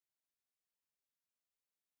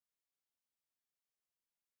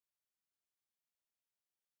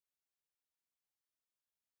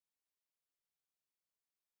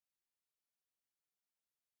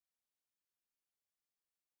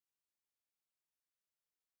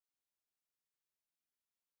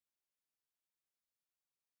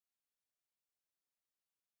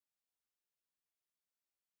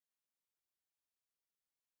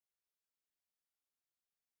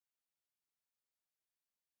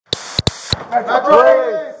Metro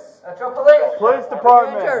Police! Metro Police! Police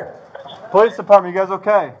Department! Police Department, you guys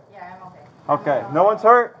okay? Yeah, I'm okay. Okay, no one's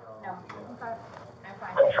hurt? No. Okay. I'm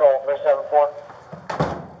fine. Control 374.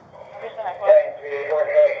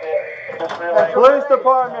 Police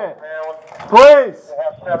Department! Police!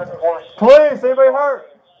 Police! Anybody hurt?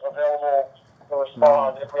 Available to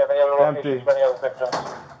respond if we have any other locations for any other victims.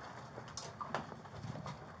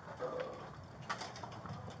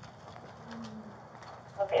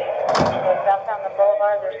 Okay, southbound the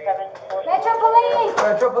boulevard, there's 746. Metro Police!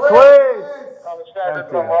 Metro Police! Police! On the standard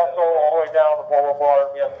from Russell all the way down the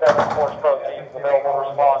boulevard, we have 7 force proceeds available to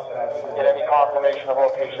respond. Get any confirmation of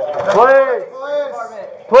locations. Police!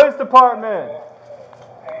 Police Department!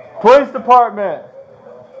 Police Department!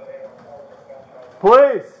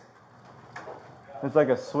 Police! It's like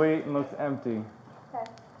a suite and looks empty. Okay.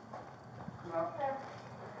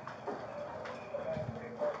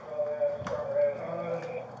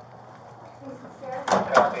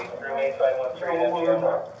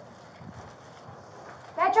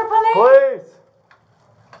 Metro Police! Police!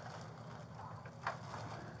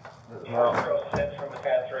 No.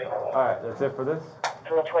 Alright, that's it for this?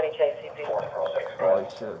 220 KCP. Holy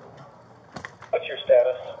shit. What's your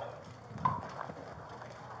status?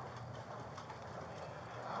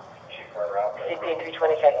 CP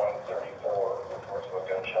 320K. 134 reports of a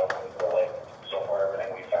gunshot wound to the leg. So far,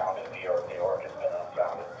 everything we found in New York has been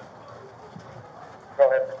unfounded. Go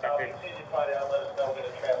ahead. Continue to find out. Let us know. We're going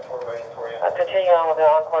to transport waiting for you. Continue on with the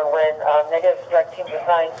Encore win. Negative strike teams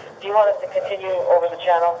assigned. Do you want us to continue over the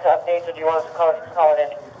channel to updates, or do you want us to call it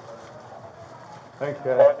in? Thanks,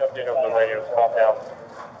 Go guys. ahead and update over the radio. Calm down.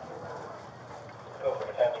 Go for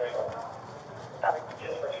the 10-3.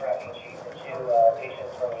 Just for tracking, Chief, the 2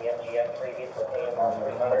 patients from the MGM previous with AMR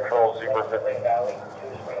 300. Control Zebra 50. Spring Valley,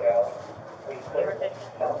 2 Spring Valley. We cleared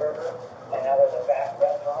Hamburger, and now there's a back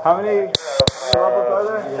restaurant. How many levels are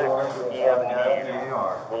there?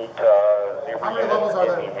 How many levels are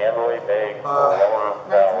there? Handley, Bay, Lower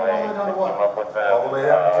Valley. Came up with them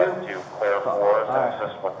to clear for us and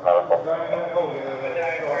assist with medical.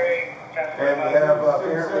 And we have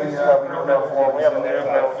apparently, we don't know if we have a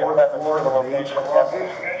fourth floor of the H closet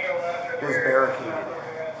is barricaded.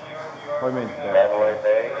 What do you mean? Handley,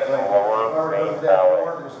 Bay, Lower Bay Valley.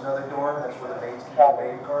 There's another door, that's where the mates keep the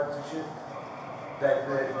main cards and shit. That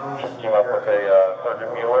moves. Just came up with a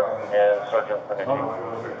Sergeant Mueller and Sergeant Finicci.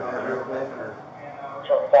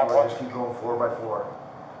 We'll just keep going floor by floor.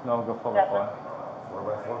 No, go 4 by 4. 4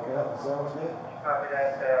 by 4, okay, that sounds good. Copy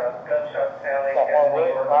that, gunshot tally.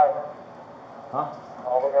 Huh?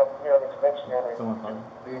 All we have here is missionary. Someone's coming.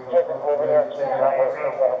 Over there,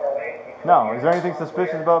 No, is there anything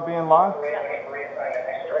suspicious about being locked?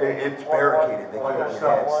 It's barricaded, they can't get in. It's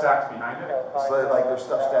like there's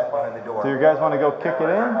stuff stacked behind the door. Do you guys want to go kick it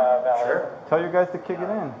in? Sure. Tell your guys to kick it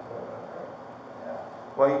in.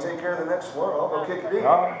 Well, you take care of the next floor, I'll go kick it in.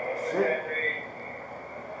 Oh. Shit.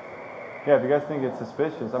 Yeah, if you guys think it's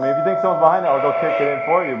suspicious. I mean, if you think someone's behind it, I'll go kick it in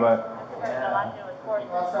for you, but...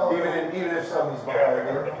 Even if somebody's behind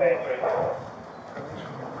it.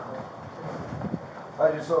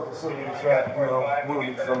 I just hope that somebody's not,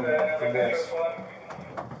 moving from this.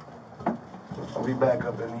 I'll be back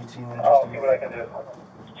up in 18 in just I'll a see what I minute. can do.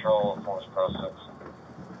 Control, Force Pro 6.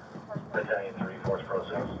 Battalion 3, Force Pro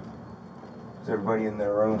 6. Is everybody in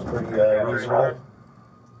their rooms pretty reasonable?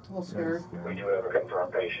 A little scared. We do have a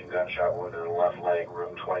confirmed patient gunshot wound in the left leg,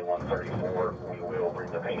 room 2134. We will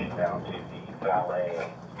bring the patient down to the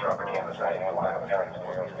valet proper campus site.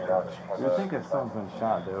 You would think if someone's been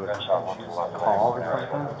shot, they would Gunshot wound to the left call or leg.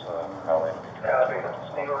 something? Valet.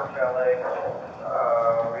 New York valet.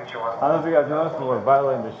 Reach your I don't know if you guys noticed, but we're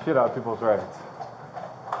violating the shit out of people's rights.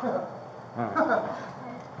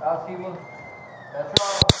 Housekeeping.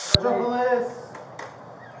 Metro Police!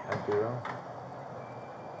 Thank you.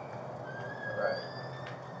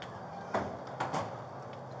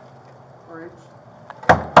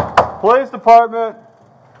 Police Department!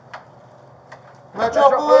 Metro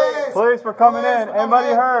Police! Police, we're coming in.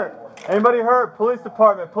 Anybody hurt? Anybody hurt? Police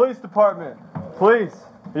Department. Police Department. Police,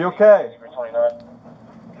 are you okay? 29.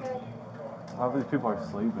 All these people are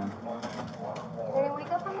sleeping. Did he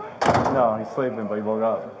wake up on that? No, he's sleeping, but he woke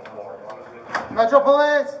up. Metro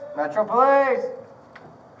Police! Metro Police!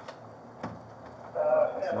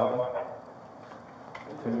 Nothing.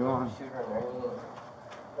 Continue on.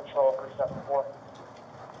 Control 374.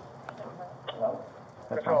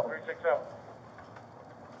 That's Control fine. 360.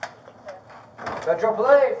 Metro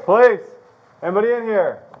Police! Police! Anybody in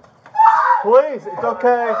here? Police! It's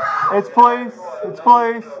okay. It's police. It's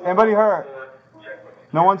police. Anybody hurt?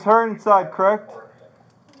 No one's hurt inside, correct?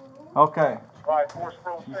 Okay. Advise Force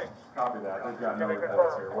Pro 6. Copy that. They've got no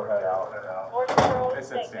repairs here. We'll head out. They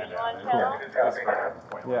said stand down.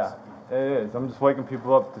 Cool. Yeah, it is. I'm just waking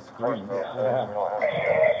people up to scream. Yeah.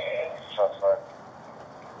 Shots fired.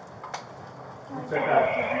 You take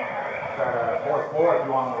that fourth floor if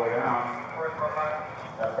you want on the way down.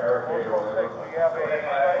 That barricade over there. We have a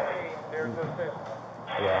 19 near to 6.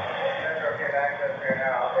 Yeah.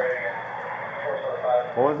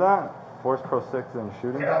 What was that? Force Pro 6 and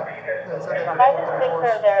shooting? I just think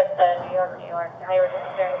they're there at the New York. They were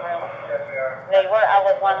just staring room. They were, I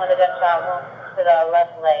was one with a gunshot wound to the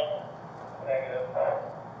left leg.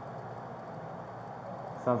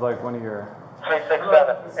 Sounds like one of your...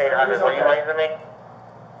 367, 800, were you raising me?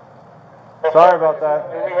 Sorry about that.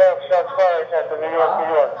 We have shots fired at the New York,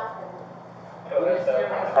 New York.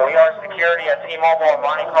 We are security at T-Mobile in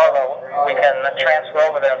Monte Carlo. We can transfer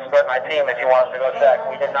over there and split my team if you want us to go check.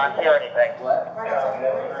 We did not hear anything. What? Yeah,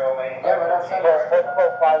 right outside. Force Pro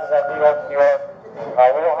 5 is at New York, New York.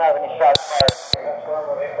 We don't have any shots fired. Check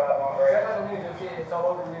out the news, you'll see it. It's all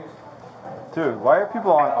over the news. Dude, why are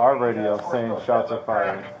people on our radio saying shots are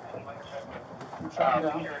fired?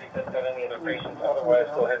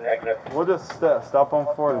 We'll just stop on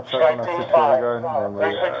 4 to check on our security guard and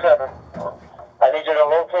leave. 367. I need you to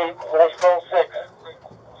locate Force Pro 6.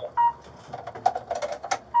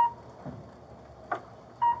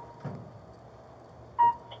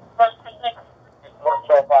 Force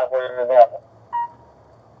Pro 5, where is it at?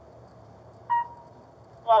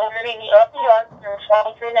 Well, they're in New York, New York. They're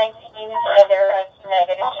 2319, and they're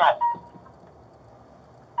negative shot.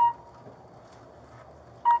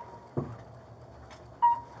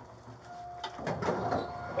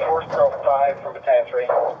 Force Pro 5 from Battalion 3.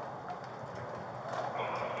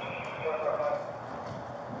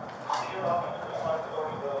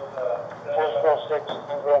 Force Pro 6,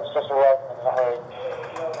 ambulance just arrived in the hurry.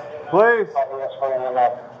 Please! Ambulance for you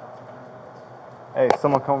now. Hey,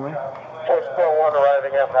 someone come with me? Force Pro 1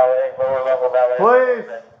 arriving at Valet, lower level Valet. Please!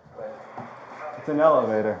 It's an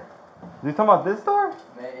elevator. Are you talking about this door?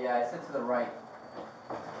 Yeah, I sit to the right.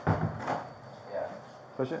 Yeah.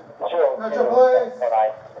 Push it. Metro Police!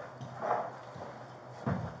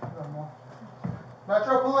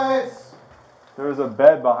 Metro Police! There was a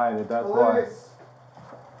bed behind it, that's why. Police!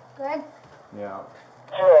 Good? Yeah.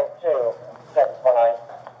 202, 749.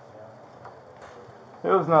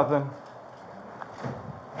 It was nothing.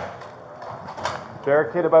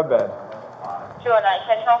 Barricaded by bed. 209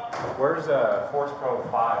 Central. Where's Force Pro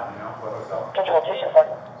 5, you know? What hotel? Control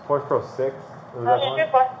 224. Force Pro 6? Was that one?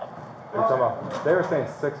 224. You're talking about, they were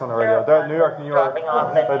saying 6 on the radio. They're New York, but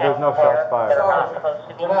there's no shots fired. They're not supposed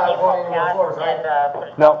to be going any more floors, right?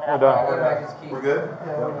 No, we're done. Go back his key. We're good?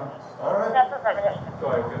 All right. That's perfect.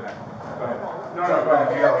 Go ahead, we're good now. Go ahead. No, go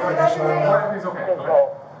ahead. Do y'all finish on He's okay.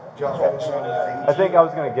 Do y'all finish on I think I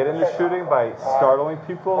was going to get into shooting by startling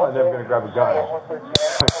people and then we're going to grab a gun.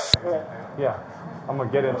 Yeah, I'm going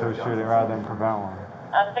to get into a shooting rather than prevent one.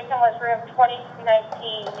 The victim was room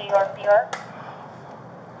 2319, New York, New York.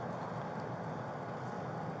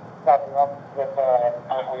 Copy up with,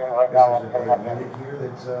 right Is now. there a unit here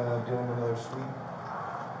that's doing another sweep?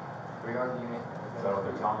 Regard unit. Is that what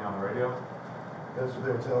they're telling me on the radio? That's what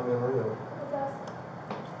they were telling me on the radio.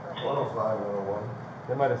 105, 101.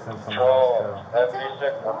 They might have sent someone Control, else too.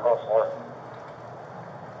 FD6, we're close for it.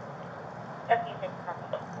 56.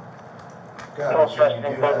 God, No so stress, you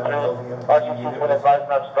you do go have an through. LVMP RGC unit would with advise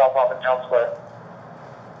not to drop off at Jump Square.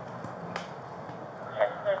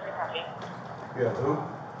 you have who?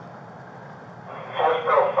 Force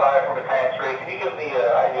Pro 5 from Battalion 3. Can you give me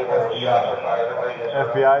an idea of what the shots are fired?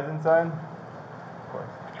 FBI's inside?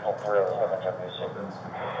 Control 3 of 776.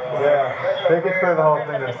 Yeah, they could clear the whole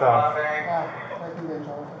thing themselves.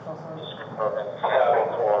 Control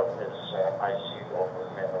 4 is ICU over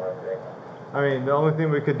Mandalay Bay. I mean, the only thing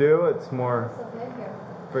we could do, it's more So good here.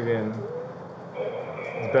 friggin',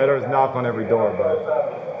 it's better to knock on every door, but,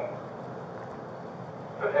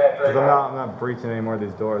 because I'm not breaching any more of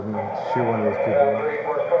these doors. I'm gonna shoot one of those people.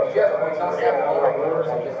 You have the hotel staff all the doors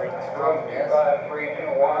and just scrub, yes? No.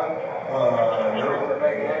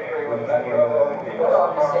 Well,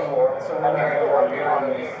 I'm just saying, so when you're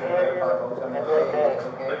on, you just verify those, I'm just saying,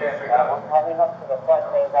 okay? Coming up to the front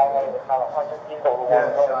main valet with about 100 people who want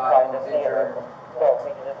to go inside the theater. So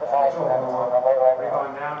we can just advise them on the way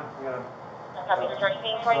right now. Copy to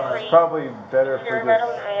 1323. It's probably better if we just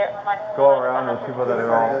go around with people that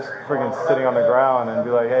are all friggin' sitting on the ground and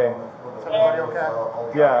be like, hey,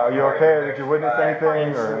 yeah, are you okay? Did you witness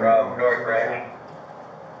anything? Or You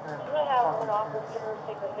have an officer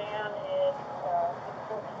take a van and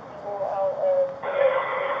put people out of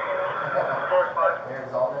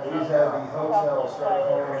These have the hotel start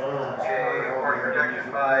calling rooms.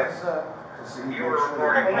 You were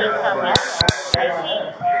reporting Chief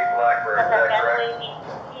Blackbird, is that correct?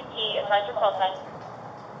 PT, advise your call time.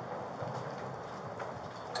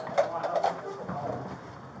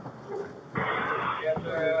 Yes,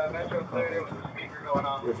 sir. Metro 30 with the speaker going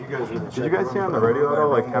on. If you guys were to Did you guys see on the radio at all,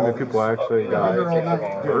 like how many people actually got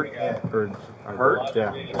hurt? Hurt?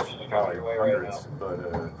 Yeah. Probably hundreds, but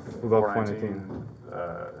About 419,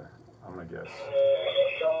 I'm gonna guess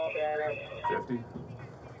 50.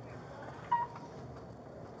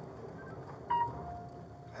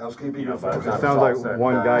 Housekeeping. By the It time sounds it's like all said.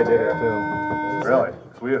 one guy did it too. Really?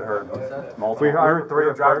 So we had heard multiple. I heard three We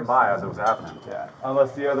were at driving first. by as it was happening. Yeah.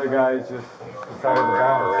 Unless the other guys just decided to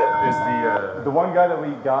bounce. Is The one guy that we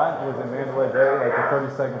got was in Mandalay Bay, like the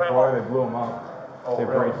 32nd floor. They blew him up. They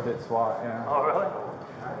breached it, SWAT. Yeah. Oh, really?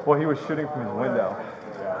 Well, he was shooting from his window.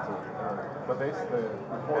 But the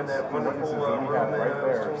reports, the witnesses that we had right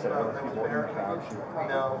there said there were people in the crowd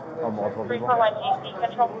shooting. Or multiple people. 341 GC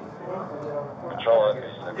control. Control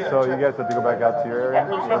it. So you guys have to go back out to your area?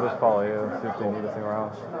 We'll just follow you, see if they need us anywhere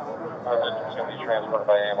else. It's going to be transported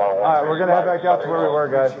by AMR 1. Alright, we're gonna head back out to where we were,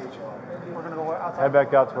 guys. We're gonna go outside. Head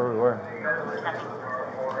back out to where we were.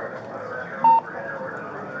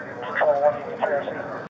 Control 1,